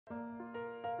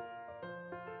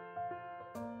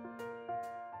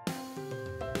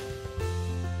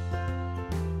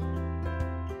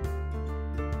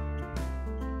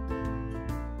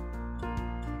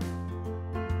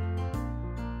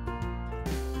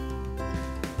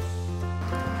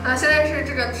现在是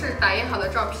这个是打印好的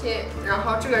照片，然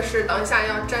后这个是等一下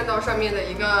要粘到上面的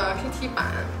一个 PT 板，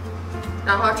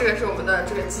然后这个是我们的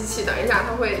这个机器，等一下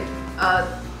它会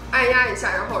按压一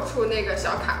下，然后出那个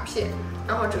小卡片，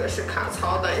然后这个是卡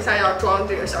槽，等一下要装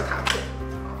这个小卡片。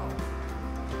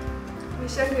我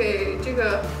先给这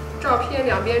个照片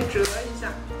两边折一下，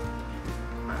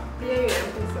把边缘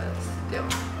部分撕掉。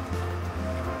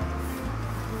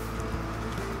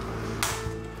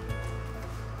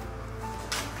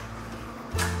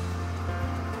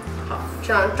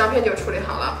 这样照片就处理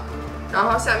好了，然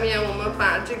后下面我们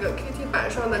把这个 KT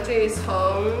板上的这一层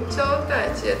胶带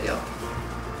揭掉，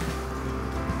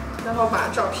然后把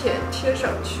照片贴上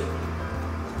去。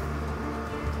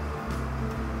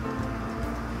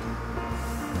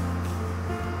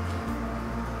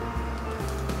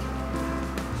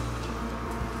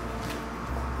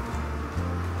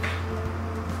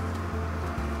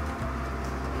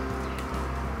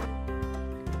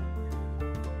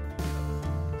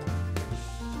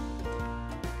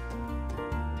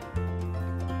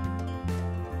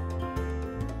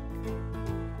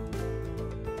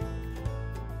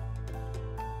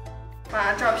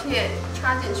把照片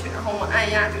插进去，然后我们按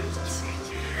压这个机器，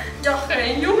要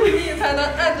很用力才能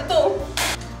按得动。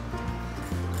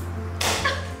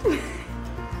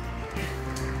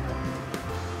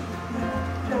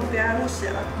要不别按血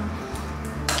了。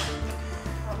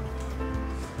好，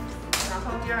然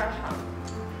后第二行。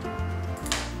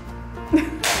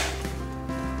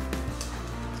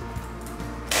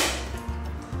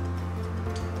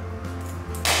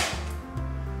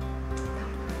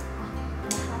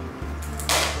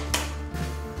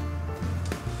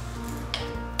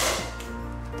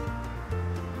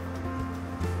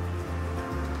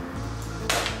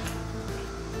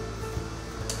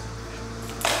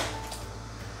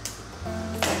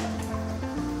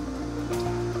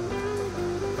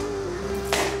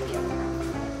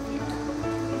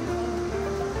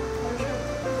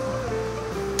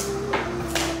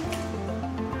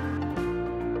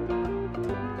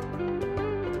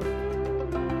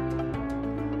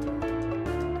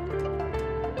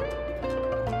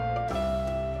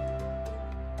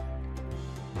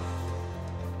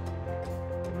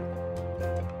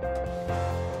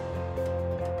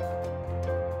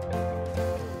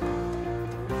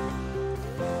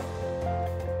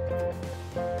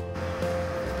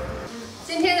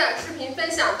今天的视频分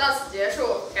享到此结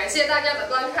束，感谢大家的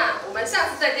观看，我们下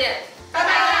次再见。